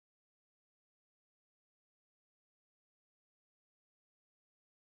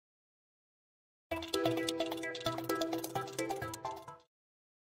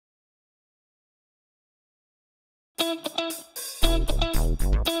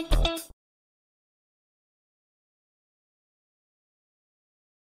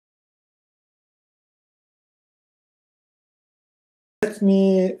Let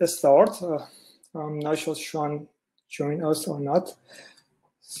me start. I'm not sure Sean joined us or not.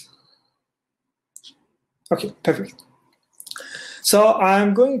 Okay, perfect. So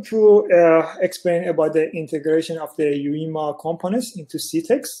I'm going to explain about the integration of the UIMA components into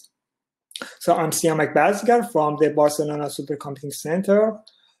cTAKES. So I'm Siamak Barzegar from the Barcelona Supercomputing Center.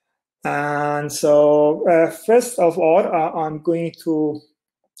 And so first of all, I'm going to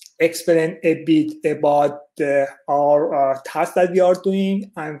explain a bit about our task that we are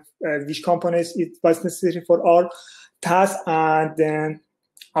doing and which components it was necessary for our task, and then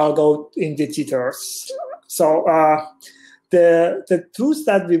I'll go in the details. So the tools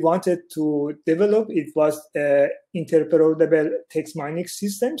that we wanted to develop, it was interoperable text mining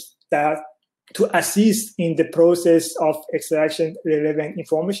systems that to assist in the process of extraction relevant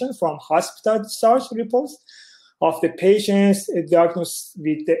information from hospital discharge reports of the patients diagnosed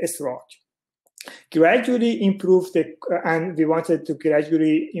with the stroke. Gradually improve and we wanted to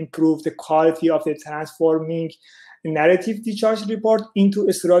gradually improve the quality of the transforming narrative discharge report into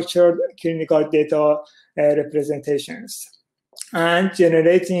structured clinical data representations and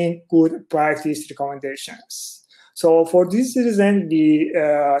generating good practice recommendations. So for this reason, we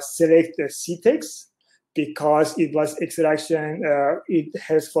select the cTAKES because it was extraction, it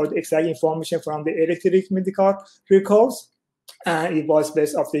helps for the extract information from the electronic medical records. And it was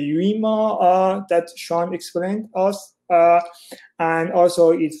based off the UIMA that Sean explained us. And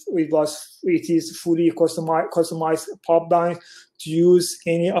also it is fully customized pipeline to use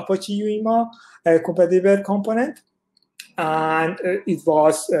any Apache UIMA compatible component. And it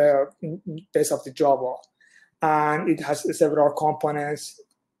was based off the Java. And it has several components,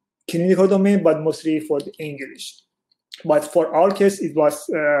 clinical domain, but mostly for the English. But for our case, it was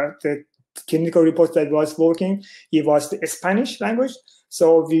the clinical report that was working. It was the Spanish language.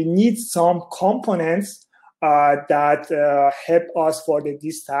 So we need some components that help us for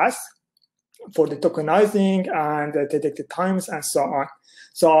this task, for the tokenizing and the detected times and so on.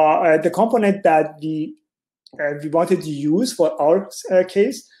 So the component that we wanted to use for our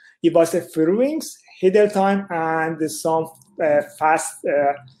case, it was the FreeLing, HeidelTime, and some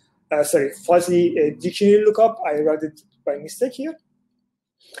fuzzy dictionary lookup. I wrote it by mistake here.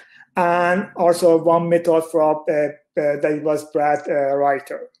 And also one method from that was Brad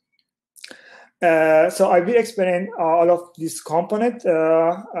Writer. So I will explain all of this component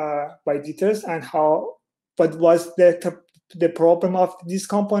by details and what was the problem of this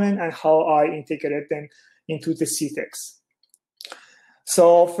component and how I integrate them into the cTAKES.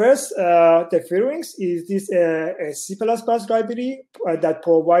 So first, the FreeLing is this a C++ library that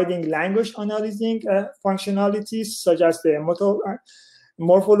providing language analyzing functionalities such as the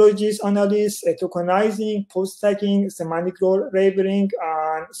morphologies analysis, tokenizing, PoS-Tagging, semantic role labeling,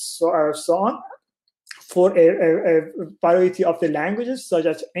 and so on for a variety of the languages such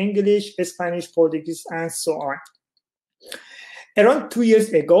as English, Spanish, Portuguese, and so on. Around 2 years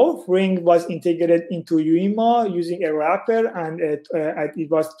ago, FreeLing was integrated into UIMA using a wrapper, and it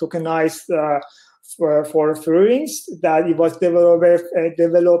was tokenized for FreeLing that it was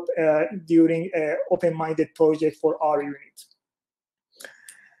developed during an open-minded project for our unit.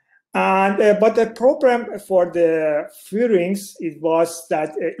 And but the problem for the FreeLing it was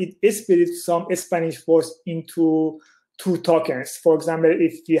that it split some Spanish words into two tokens. For example,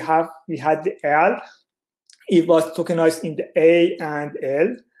 if we had the L, it was tokenized in the A and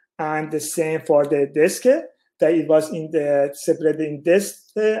L, and the same for the desk, that it was separated in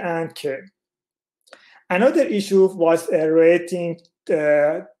desk and K. Another issue was rating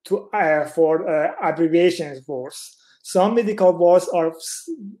for abbreviations words. Some medical words are,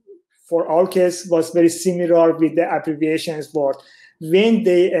 for our case, was very similar with the abbreviations word when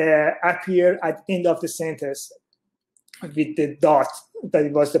they appear at the end of the sentence with the dot, that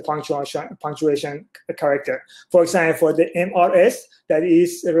it was the punctuation character. For example, for the MRS, that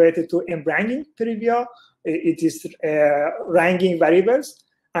is related to ranking previa, it is ranking variables,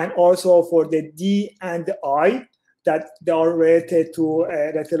 and also for the D and the I, that they are related to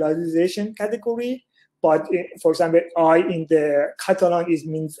lateralization category. But for example, I in the Catalan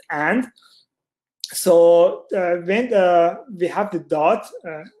means and. So when we have the dot,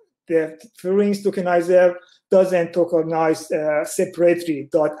 the FreeLing tokenizer doesn't tokenize separately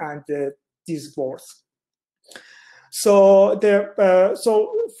dot and these words. So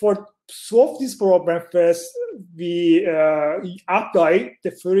for solve this problem, first we apply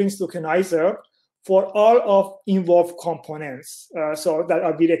the FreeLing tokenizer for all of involved components. So that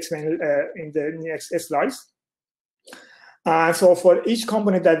I will explain in the next slides. And so for each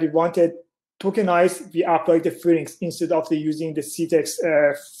component that we wanted tokenized, we applied the FreeLinks instead of using the cTAKES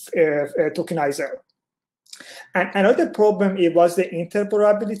tokenizer. And another problem, it was the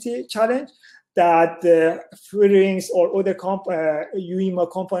interoperability challenge, that the FreeLinks or other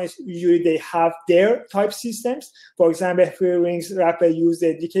UIMA components, usually they have their type systems. For example, FreeLinks wrapper use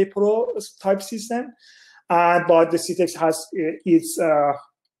the DK Pro type system, but the cTAKES has its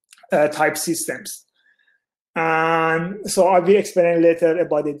type systems. And so I will explain later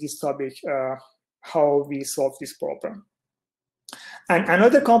about this topic, how we solve this problem. And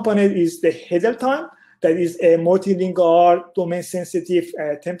another component is the HeidelTime, that is a multilingual domain-sensitive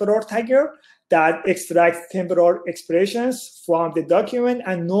temporal tagger that extracts temporal expressions from the document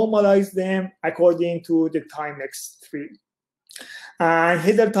and normalize them according to the timex tree. And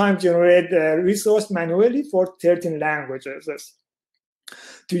HeidelTime generates resource manually for 13 languages.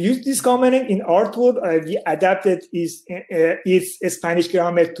 To use this component in our tool, we adapted its Spanish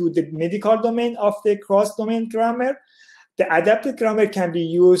grammar to the medical domain of the cross-domain grammar. The adapted grammar can be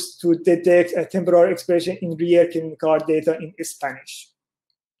used to detect a temporal expression in real clinical data in Spanish.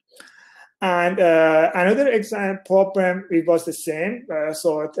 And another example problem, it was the same.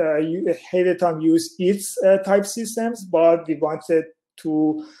 So HeidelTime used its type systems, but we wanted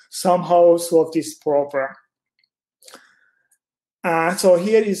to somehow solve this problem. So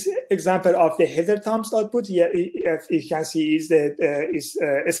here is example of the HeidelTime's output. Here, if you can see, is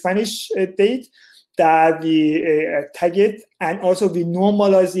a Spanish date that we tag it, and also we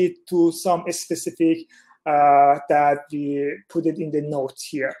normalize it to some specific that we put it in the notes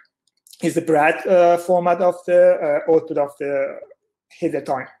here. Is the BRAD format of the output of the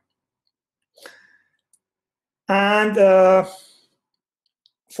HeidelTime. And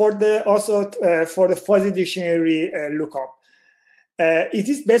for the fuzzy dictionary lookup, it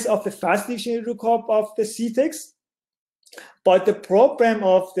is based off the fast dictionary lookup of the cTAKES, but the problem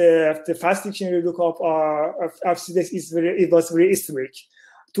of the fast dictionary lookup of cTAKES is was very strict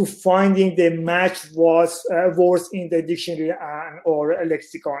to finding the match words in the dictionary or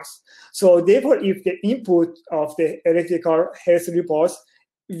lexicons. So therefore, if the input of the electrical health reports,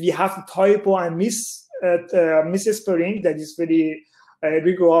 we have to typo and misspelling that is very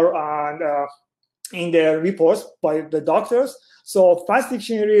regular and in the reports by the doctors. So fast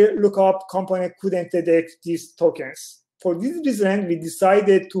dictionary lookup component couldn't detect these tokens. For this reason, we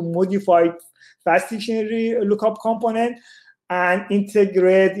decided to modify fast dictionary lookup component and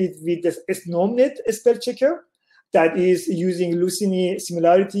integrate it with the SNOMNet spell checker that is using Lucini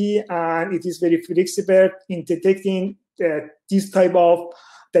similarity, and it is very flexible in detecting this type of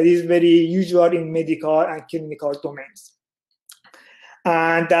that is very usual in medical and clinical domains.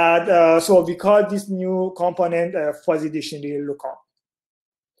 And that so we call this new component fuzzy dictionary lookup.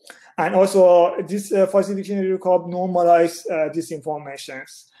 And also this fuzzy dictionary lookup normalize these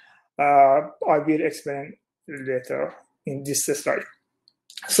informations. I will explain later in this slide.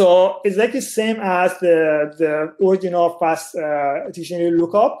 So it's like the same as the original fast dictionary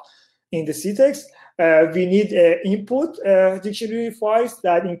lookup in the cTAKES. We need input dictionary files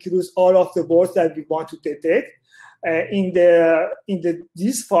that includes all of the words that we want to detect. In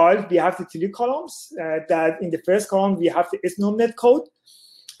this file, we have the 3 columns. That in the first column, we have the SNOMNet code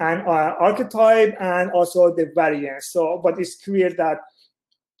and archetype and also the variance. So, but it's clear that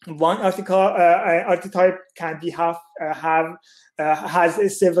one archetype can be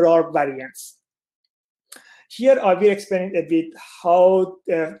has several variants. Here I will explain a bit how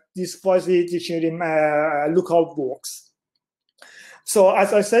this fuzzy dictionary lookup works. So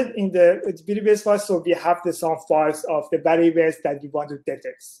as I said in the previous file, so we have some files of the variables that we want to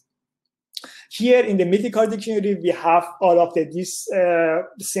detect. Here in the medical dictionary, we have all of this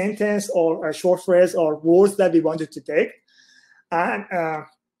sentence or a short phrase or words that we want to detect. And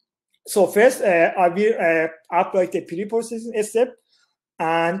so first, I will apply the pre-processing step,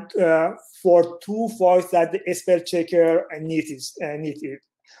 and for 2 files that the spell checker needs.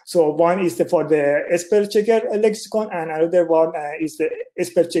 So one is for the spell checker lexicon, and another one is the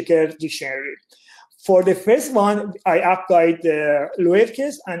spell checker dictionary. For the first one, I applied the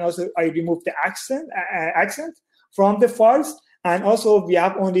lowercase, and also I removed the accent from the files, and also we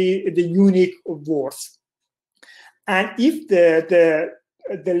have only the unique words. And if the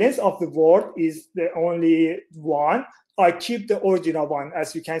length of the word is the only one, I keep the original one.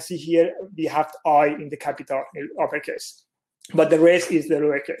 As you can see here, we have I in the capital uppercase, but the rest is the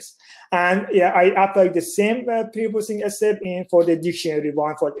lowercase. And yeah, I apply the same pre-processing step in for the dictionary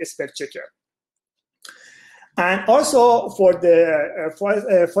one for the spell checker. And also for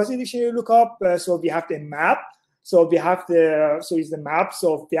the fuzzy dictionary lookup, so we have the map. So we have it's the map.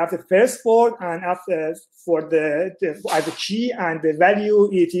 So we have the first word, and after for the key and the value,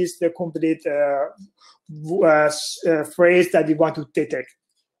 it is the complete phrase that we want to detect.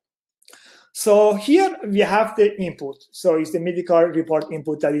 So here we have the input. So it's the medical report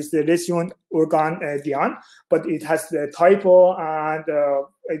input, that is the lesion organ Dian, but it has the typo and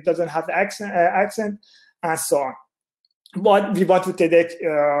it doesn't have the accent and so on. But we want to detect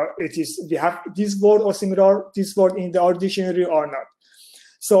we have this word or similar this word in our dictionary or not.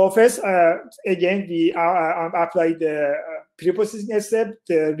 So first, again, we apply the preprocessing step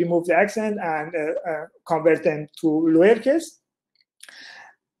to remove the accent and convert them to lowercase.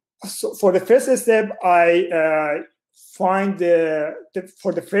 So for the first step, I find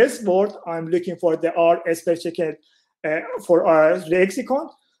for the first word, I'm looking for the R spell checker for our lexicon,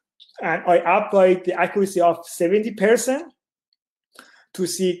 and I apply the accuracy of 70% to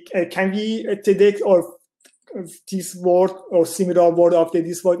see can we detect or this word or similar word of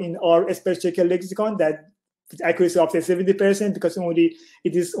this word in our spell checker lexicon that with accuracy of the 70%, because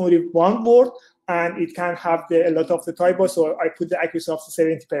it is only one word and it can have a lot of the typos, so I put the accuracy of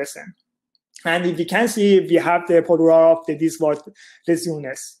 70%. And if we can see, we have the plural of this word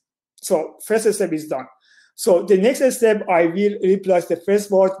lesiones. So first step is done. So the next step, I will replace the first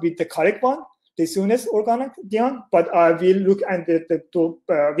word with the correct one, lesiones organic Dian, but I will look at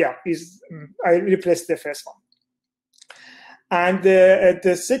I replace the first one. And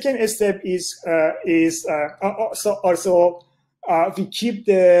the second step is we keep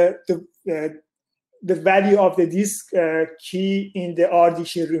the value of this key in the R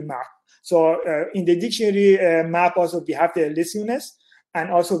dictionary map. So in the dictionary map also we have the lesiones,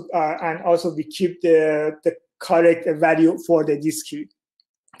 and also we keep the correct value for this key.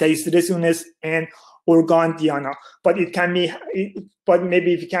 That is lesiones and organ Diana. But it can be, but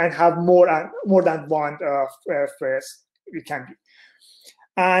maybe we can have more than one phrase. It can be.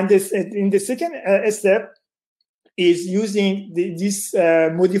 And this in the second step is using this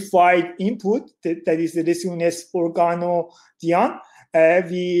modified input that is the lesiones organo Dian.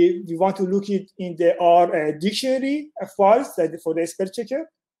 We want to look it in our dictionary files for the spell checker,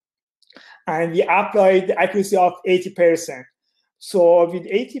 and we apply the accuracy of 80%. So with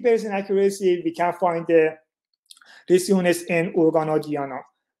 80% accuracy, we can find the lesiones and organo Diana.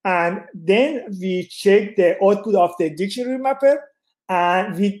 And then we check the output of the dictionary mapper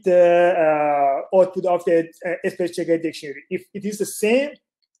and with the output of the spell checker dictionary. If it is the same,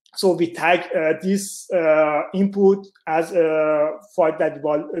 so we tag this input as a file that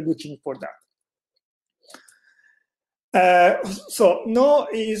we're looking for that. So now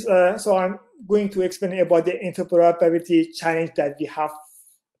so I'm going to explain about the interoperability challenge that we have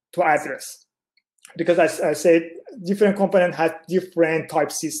to address. Because as I said, different components have different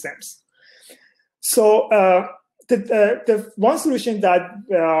type systems. So the one solution that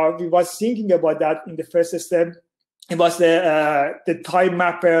we was thinking about that in the first step, it was the type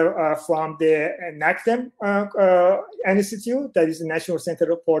mapper from the NACTEM Institute, that is the National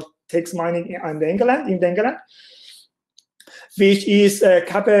Center for Text Mining in England, which is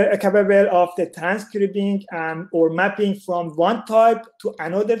capable of the transcribing or mapping from one type to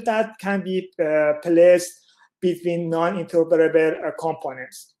another that can be placed between non-interoperable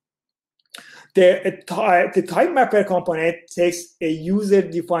components. The type mapper component takes a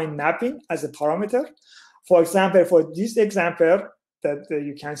user-defined mapping as a parameter. For example, for this example that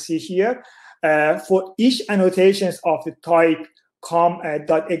you can see here, for each annotations of the type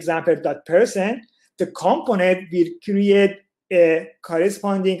com.example.person, the component will create a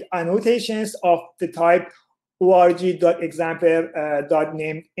corresponding annotations of the type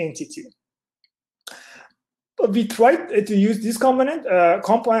org.example.name entity. We tried to use this component,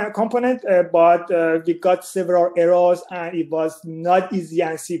 but we got several errors, and it was not easy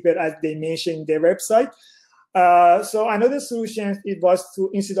and simple as they mentioned in their website. So another solution, it was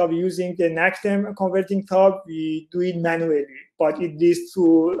to, instead of using the NACTEM converting tab, we do it manually, but it leads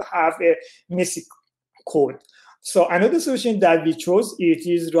to have a messy code. So another solution that we chose, it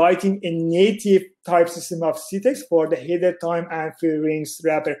is writing a native type system of cTAKES for the HeidelTime and FreeLing's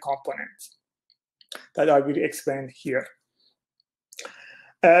wrapper component that I will explain here.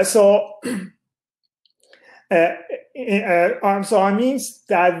 So it means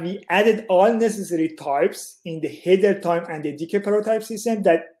that we added all necessary types in the HeidelTime and the decay prototype system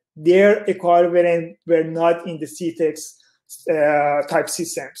that their equivalent were not in the cTAKES type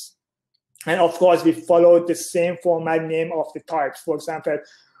systems. And of course, we followed the same format name of the types. For example,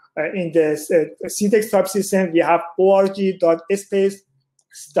 in the cTAKES type system, we have org.space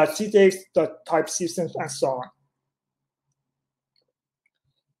 .cTAKES.type systems, and so on.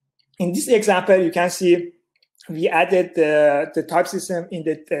 In this example, you can see we added the type system in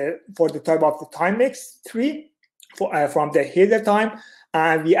for the type of the timex tree from the header time,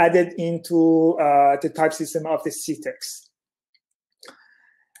 and we added into the type system of the cTAKES.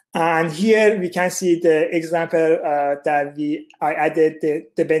 And here we can see the example that I added the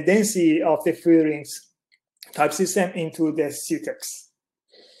dependency of the FreeLing type system into the cTAKES.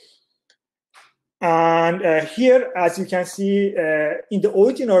 And here, as you can see, in the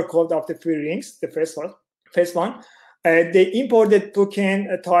original code of the FreeLing, the first one, they imported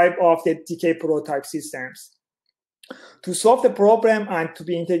token type of the DK Pro type systems. To solve the problem and to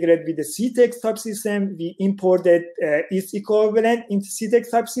be integrated with the cTAKES type system, we imported its equivalent into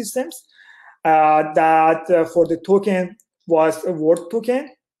cTAKES type systems that for the token was a word token.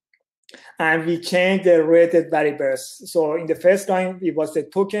 And we changed the related variables. So in the first line, it was the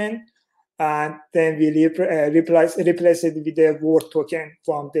token, and then we replaced it with the word token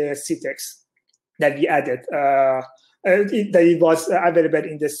from the cTAKES that we added, that it was available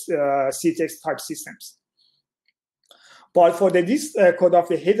in the cTAKES type systems. But for this code of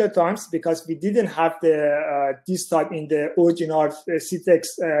the header times, because we didn't have this type in the original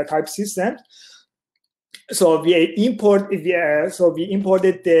cTAKES type system, so we imported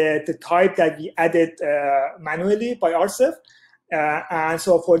the type that we added manually by ourselves. And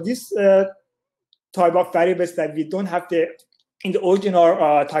so for this type of variables that we don't have in the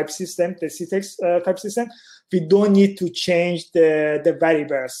original type system, the cTAKES type system, we don't need to change the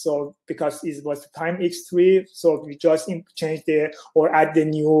variables. So because it was the time x3, so we just change or add the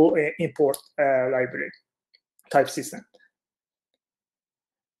new import library type system.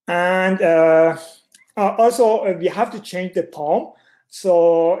 And also we have to change the POM.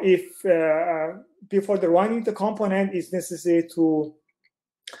 So if before the running the component, it's necessary to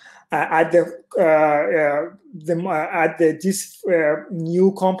add this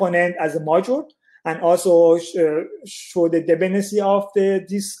new component as a module, and also show the dependency of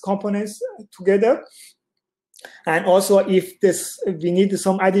these components together. And also, if we need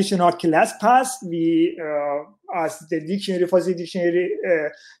some additional class paths, we as the dictionary, fuzzy dictionary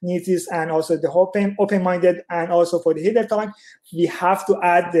needs this, and also the open-minded, and also for the header time, we have to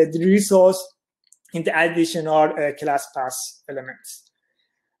add the resource in the additional class path elements.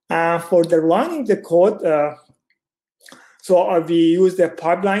 For the running the code, so we use the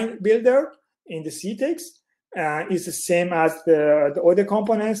pipeline builder in the cTAKES. It's the same as the other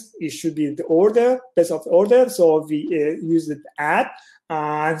components. It should be the order, base of the order. So we use the add,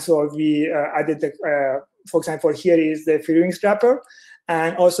 and so we added the, for example, here is the FreeLing wrapper,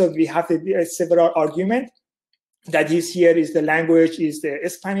 and also we have the several arguments. That is, here is the language is the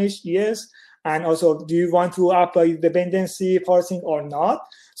Spanish, yes, and also do you want to apply dependency parsing or not?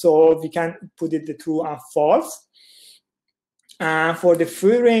 So we can put it the true and false. For the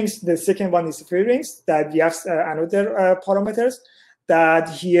FreeLing, the second one is FreeLing, that we have another parameters that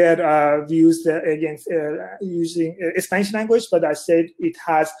here we use again using Spanish language, but I said it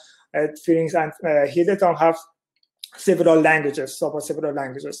has FreeLing and HeidelTime have several languages, support several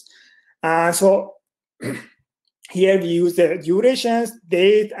languages. And so here we use the durations,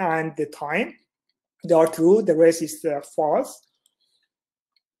 date, and the time. They are true, the rest is false.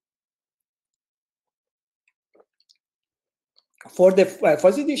 For the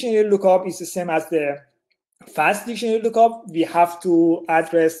fuzzy dictionary lookup, it's the same as the fast dictionary lookup. We have to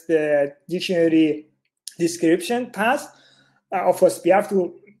address the dictionary description path. Of course, we have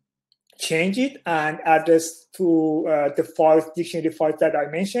to change it and address to the false dictionary files that I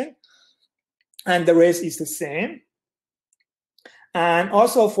mentioned. And the rest is the same. And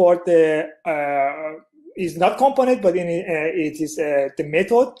also for the, is not component, but it is the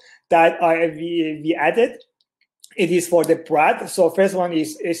method that we added. It is for the Brad. So first one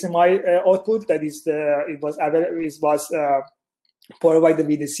is HMI output. That is it was provided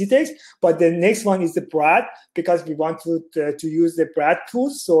with the cTAKES. But the next one is the Brad, because we want to use the Brad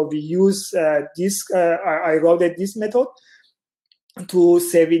tools. So we use this. I wrote this method to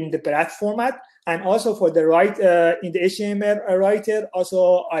save it in the Brad format. And also for the write in the HTML writer,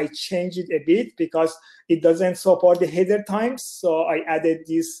 also I changed it a bit because it doesn't support the header times. So I added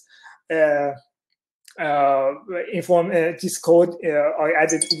this. This code, I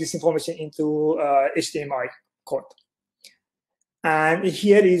added this information into HTML code. And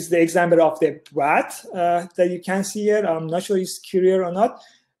here is the example of the Brad that you can see here. I'm not sure it's clear or not,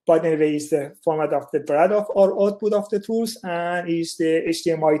 but anyway, it's the format of the Brad of our output of the tools, and it's the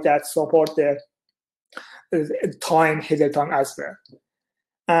HTML that support the time, header time as well.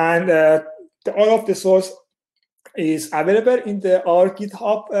 And all of the source is available in our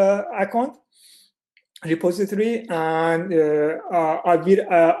GitHub account repository, and I will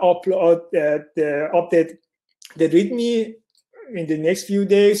update the README in the next few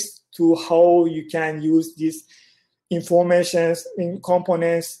days to how you can use these informations in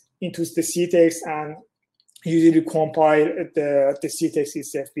components into the cTAKES and usually compile the cTAKES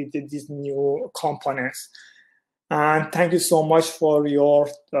itself with these new components. And thank you so much for your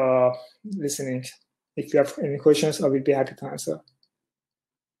listening. If you have any questions, I will be happy to answer.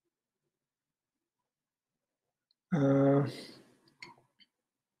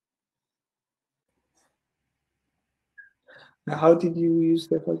 How did you use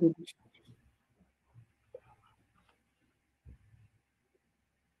the contribution?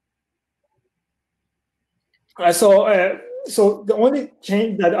 So the only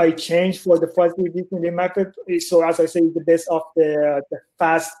change that I changed for the fuzzy dictionary method is, so as I say, the base of the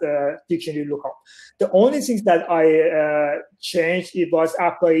fast dictionary lookup. The only things that I changed, it was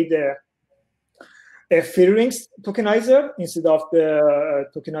apply the FreeLing tokenizer instead of the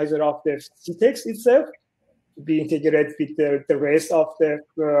tokenizer of the cTAKES itself to be integrated with the rest of the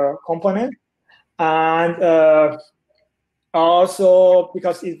component. And also,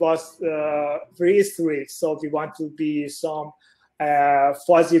 because it was very strict, so we want to be some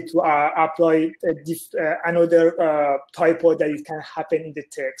fuzzy to apply another typo that it can happen in the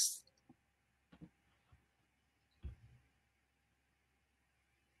text.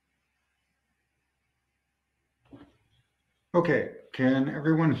 Okay, can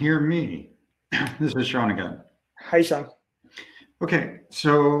everyone hear me? This is Sean again. Hi, Sean. Okay,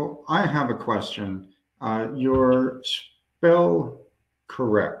 so I have a question. Your spell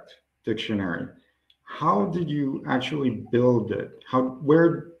correct dictionary, how did you actually build it?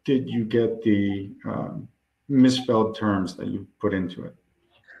 Where did you get the misspelled terms that you put into it?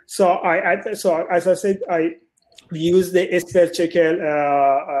 So as I said, I use the spell checker,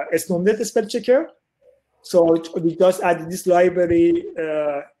 SNOMNet spell checker. So we just added this library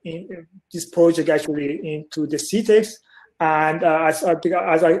in this project actually into the cTAKES. And as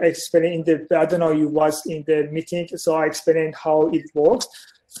I explained in the, I don't know, you was in the meeting, so I explained how it works.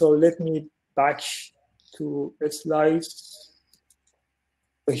 So let me back to the slides.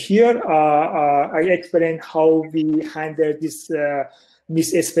 Here, I explained how we handle this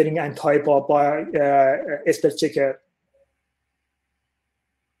misspelling and typo by spell checker.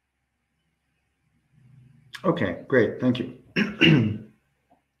 Okay, great, thank you.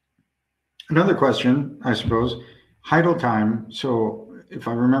 Another question, I suppose, HeidelTime, so if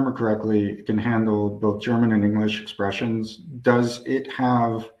I remember correctly, it can handle both German and English expressions. Does it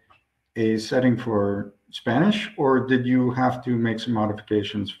have a setting for Spanish, or did you have to make some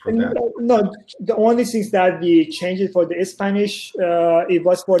modifications for that? No, the only things that we changed it for the Spanish, it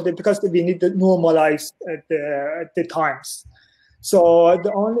was for because we need to normalize the times. So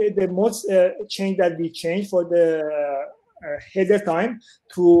the most change that we changed for the header time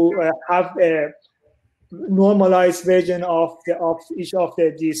to have a normalized version of each of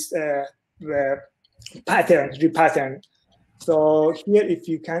these patterns, repattern. So here, if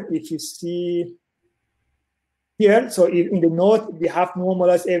you see here, so in the note, we have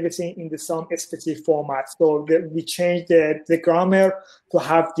normalized everything in some specific format. So we changed the grammar to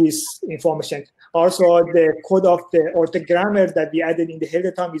have this information. Also, the code of the grammar that we added in the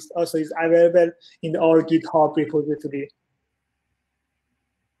header time is available in our GitHub repository.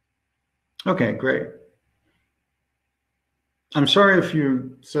 Okay, great. I'm sorry if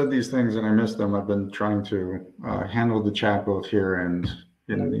you said these things and I missed them. I've been trying to handle the chat both here and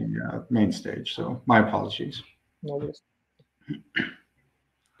in the main stage, so my apologies. No worries.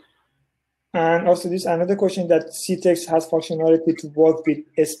 And also, this another question that cTAKES has functionality to work with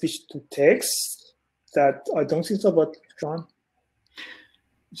speech to text. That I don't think so, but John.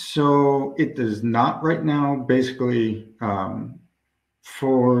 So it does not right now. Basically,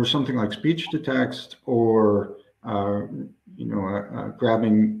 for something like speech to text or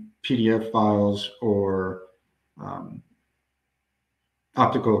grabbing PDF files or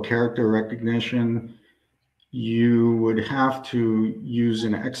optical character recognition, you would have to use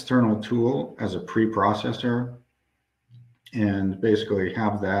an external tool as a preprocessor and basically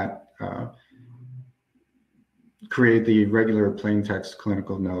have that create the regular plain text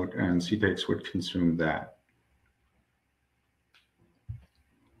clinical note, and cTAKES would consume that.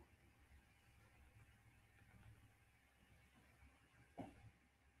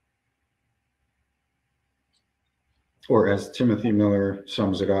 Or as Timothy Miller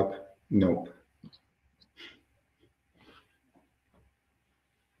sums it up, nope.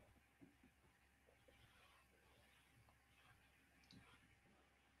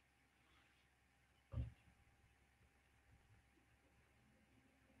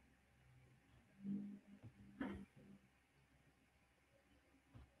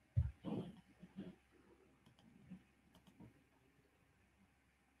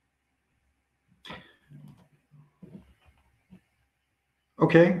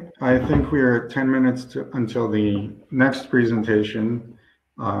 Okay, I think we are at 10 minutes until the next presentation.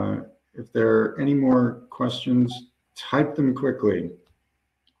 If there are any more questions, type them quickly.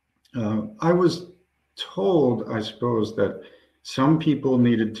 I was told, I suppose, that some people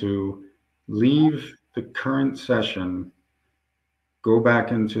needed to leave the current session, go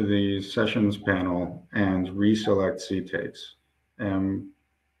back into the sessions panel, and reselect cTAKES. Am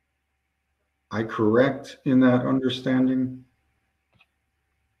I correct in that understanding?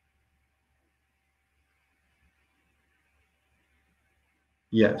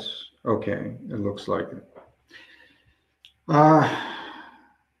 Yes. Okay. It looks like it.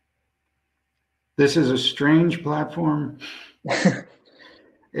 This is a strange platform.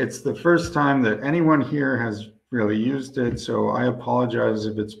 It's the first time that anyone here has really used it, so I apologize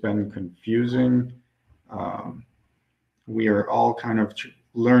if it's been confusing. We are all kind of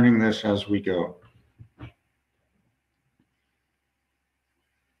learning this as we go.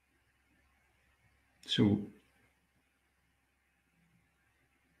 So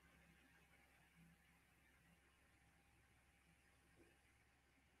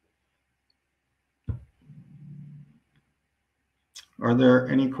are there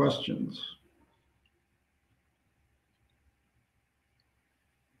any questions?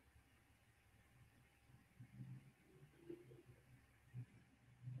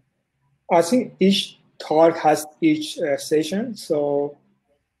 I think each talk has each session, so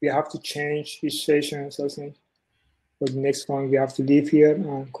we have to change each session. So I think for the next one, we have to leave here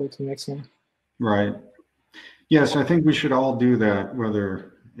and go to the next one. Right. Yes, I think we should all do that,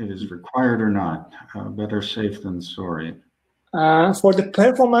 whether it is required or not. Better safe than sorry. For the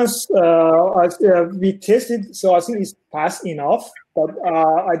performance, we tested, so I think it's fast enough, but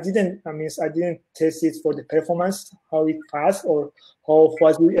I didn't test it for the performance, how it passed or how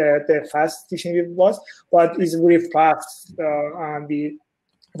fast the fast dictionary was, but it's very fast.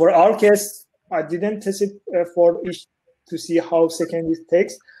 For our case, I didn't test it for each to see how second it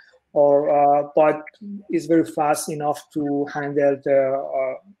takes, but it's very fast enough to handle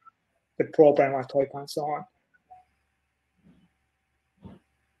the program type and so on.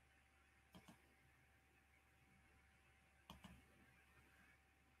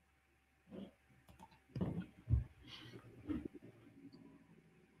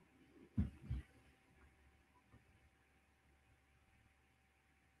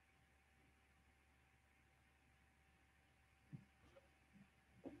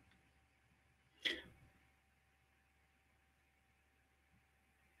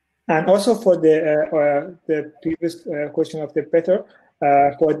 And also for the previous question of the Peter,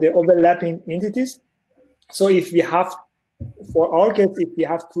 for the overlapping entities. So if we have, for our case, if we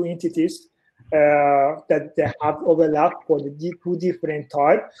have two entities that they have overlap for the two different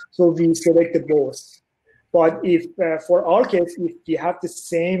types, so we select the both. But if for our case, if we have the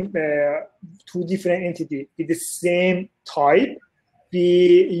same two different entities with the same type,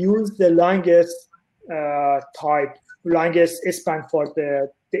 we use the longest type, longest span for the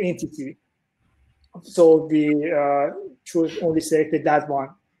entity. So we should only select that one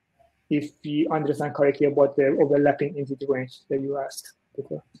if we understand correctly about the overlapping entity range that you asked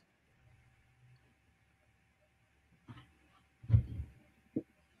before.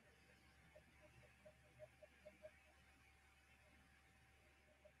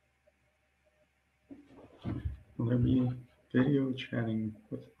 Will there be video chatting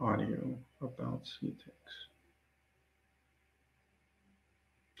with audio about cTAKES?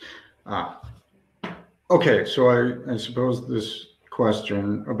 Okay, so I suppose this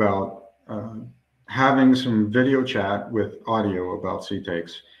question about having some video chat with audio about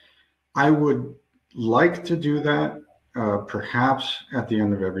cTAKES, I would like to do that perhaps at the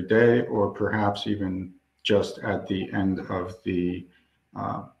end of every day, or perhaps even just at the end of the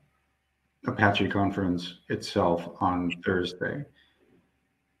Apache conference itself on Thursday.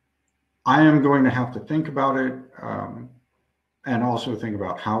 I am going to have to think about it and also think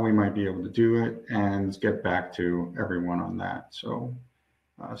about how we might be able to do it and get back to everyone on that. So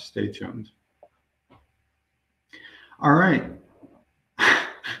stay tuned. All right.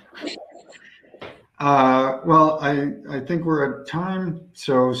 Well, I think we're at time.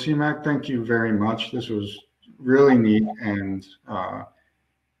 So Siamak, thank you very much. This was really neat, and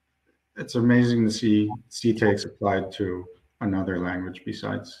it's amazing to see cTAKES applied to another language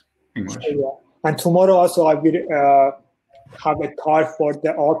besides English. Yeah. And tomorrow also I will have a talk for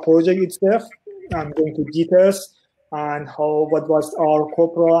our project itself. I'm going to details and what was our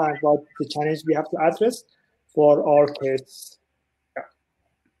corpora and what the challenge we have to address for our case. Yeah.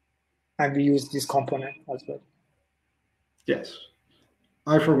 And we use this component as well. Yes.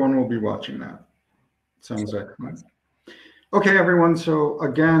 I, for one, will be watching that. Sounds excellent. Okay, everyone. So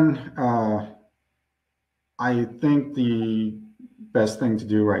again, I think the best thing to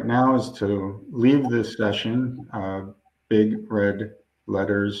do right now is to leave this session, big red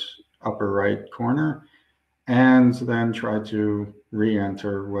letters, upper right corner, and then try to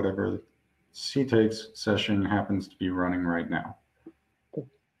re-enter whatever cTAKES session happens to be running right now.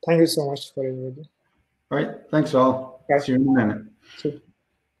 Thank you so much for your video. All right, thanks all. Bye. See you in a minute. See you.